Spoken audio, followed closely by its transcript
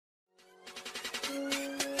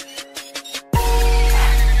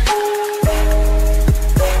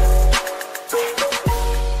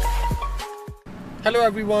Hello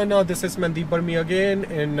everyone, this is Mandeep Burmi again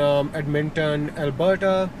in Edmonton,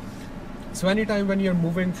 Alberta. So anytime when you're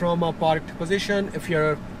moving from a parked position, if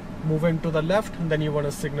you're moving to the left, then you want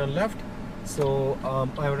to signal left. So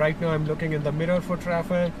right now I'm looking in the mirror for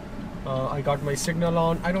traffic. I got my signal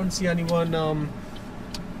on. I don't see anyone.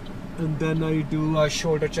 And then I do a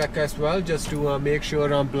shoulder check as well, just to make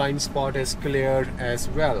sure blind spot is clear as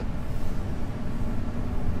well.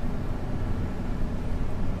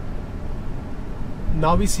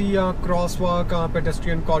 Now we see a crosswalk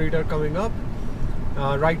pedestrian corridor coming up.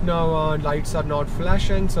 Right now lights are not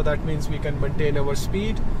flashing, so that means we can maintain our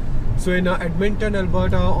speed. So in Edmonton,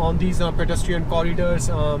 Alberta, on these pedestrian corridors,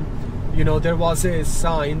 you know, there was a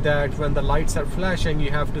sign that when the lights are flashing, you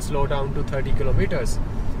have to slow down to 30 kilometers.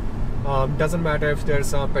 Doesn't matter if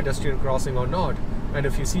there's a pedestrian crossing or not. And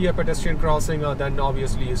if you see a pedestrian crossing, then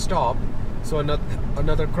obviously you stop. So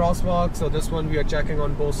another crosswalk. So this one we are checking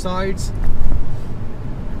on both sides.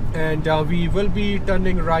 And we will be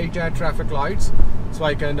turning right at traffic lights, so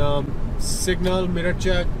I can signal, mirror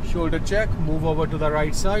check, shoulder check, move over to the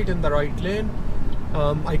right side in the right lane.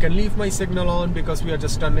 I can leave my signal on because we are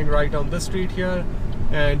just turning right on this street here,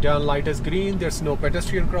 and light is green, there's no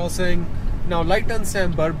pedestrian crossing. Now light turns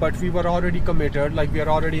amber, but we were already committed, like we are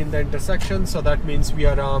already in the intersection, so that means we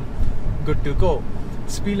are good to go.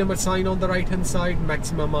 Speed limit sign on the right hand side,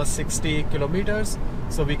 maximum 60 kilometers,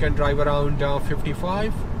 so we can drive around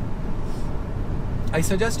 55. I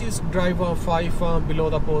suggest you drive 5 below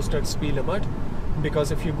the posted speed limit, because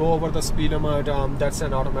if you go over the speed limit, that's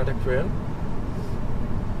an automatic fail.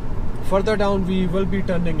 Further down we will be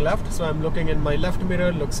turning left, so I'm looking in my left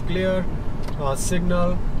mirror, looks clear,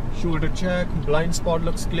 signal, shoulder check, blind spot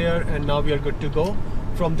looks clear, and now we are good to go.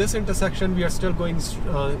 From this intersection we are still going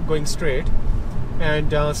straight,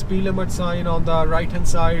 and speed limit sign on the right hand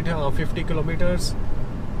side, 50 kilometers.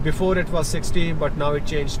 Before it was 60, but now it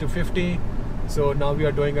changed to 50. So now we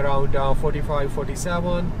are doing around 45,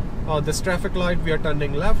 47. This traffic light, we are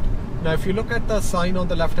turning left. Now if you look at the sign on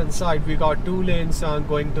the left hand side, we got 2 lanes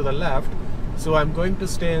going to the left. So I'm going to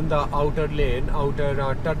stay in the outer lane,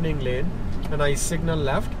 turning lane, and I signal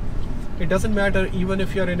left. It doesn't matter, even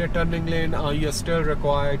if you're in a turning lane, you're still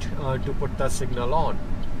required to put the signal on.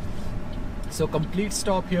 So complete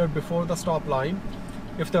stop here before the stop line.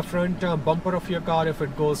 If the front bumper of your car, if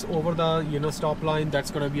it goes over the stop line,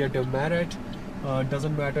 that's going to be a demerit.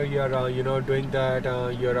 Doesn't matter you're doing that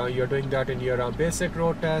you're doing that in your basic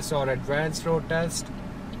road test or advanced road test.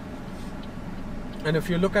 And if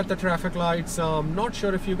you look at the traffic lights, not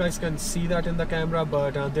sure if you guys can see that in the camera,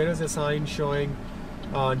 but there is a sign showing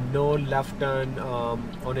no left turn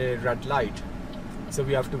on a red light, so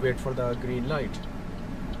we have to wait for the green light.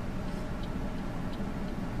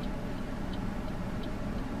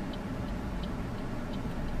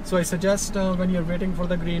 So I suggest when you're waiting for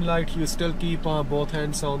the green light, you still keep both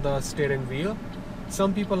hands on the steering wheel.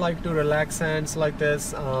 Some people like to relax hands like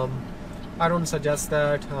this. I don't suggest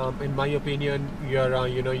that. In my opinion,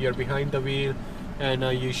 you're behind the wheel, and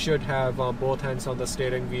you should have both hands on the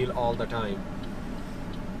steering wheel all the time.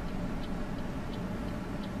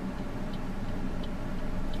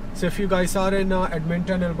 So if you guys are in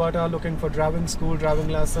Edmonton, Alberta, looking for driving school, driving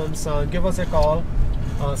lessons, give us a call.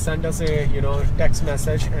 Send us a text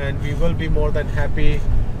message, and we will be more than happy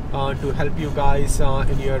to help you guys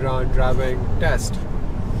in your driving test.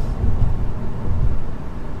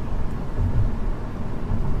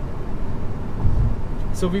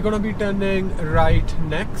 So we're gonna be turning right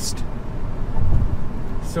next.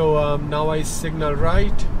 So now I signal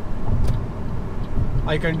right.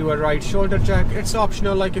 I can do a right shoulder check. It's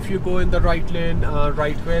optional, like if you go in the right lane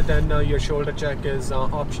right way, then your shoulder check is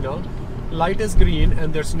optional. Light is green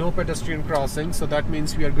and there's no pedestrian crossing, so that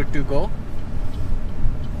means we are good to go.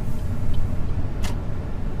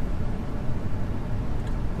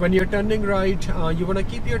 When you're turning right, you want to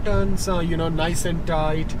keep your turns nice and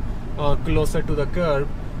tight, closer to the curb,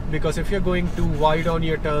 because if you're going too wide on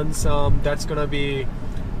your turns, that's gonna be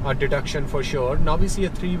a deduction for sure. Now we see a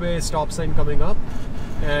 3-way stop sign coming up,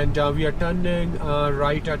 and we are turning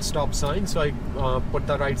right at stop sign, so I put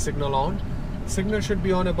the right signal on. Signal should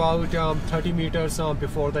be on about 30 meters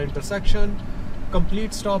before the intersection.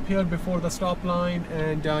 Complete stop here before the stop line,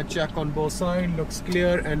 and check on both sides, looks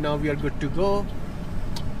clear, and now we are good to go.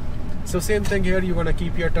 So same thing here, you want to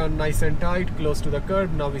keep your turn nice and tight, close to the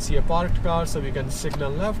curb. Now we see a parked car, so we can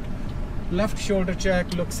signal left. Left shoulder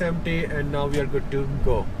check, looks empty, and now we are good to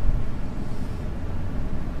go.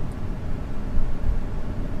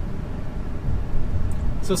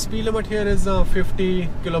 So speed limit here is 50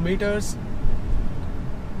 kilometers.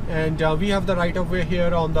 And we have the right of way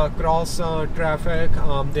here on the cross traffic.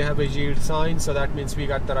 They have a yield sign, so that means we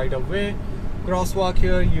got the right of way. Crosswalk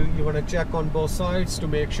here, you want to check on both sides to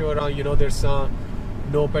make sure you know there's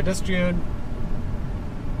no pedestrian.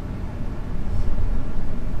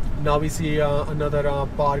 Now we see another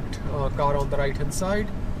parked car on the right hand side,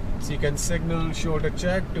 so you can signal shoulder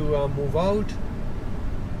check to move out.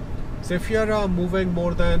 So if you're moving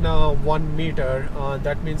more than 1 meter,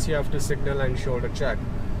 that means you have to signal and shoulder check.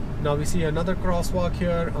 Now we see another crosswalk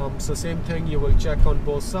here, so same thing, you will check on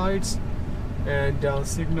both sides and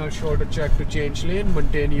signal shoulder check to change lane,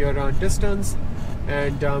 maintain your distance.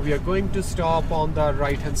 And we are going to stop on the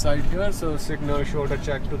right hand side here, so signal shoulder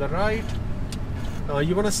check to the right.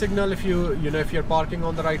 You want to signal if if you're parking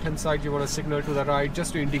on the right hand side, you want to signal to the right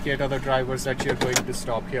just to indicate other drivers that you're going to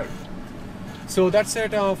stop here. So that's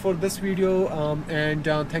it for this video, and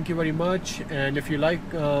thank you very much. And if you like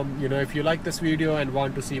if you like this video and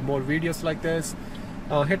want to see more videos like this,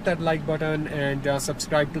 hit that like button and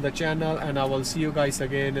subscribe to the channel, and I will see you guys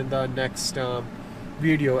again in the next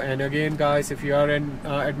video. And again guys, if you are in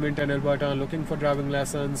Edmonton, Alberta, looking for driving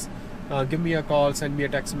lessons, give me a call, send me a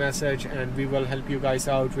text message, and we will help you guys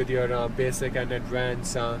out with your basic and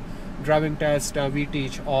advanced driving test. We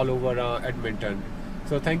teach all over Edmonton.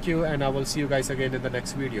 So thank you, and I will see you guys again in the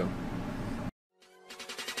next video.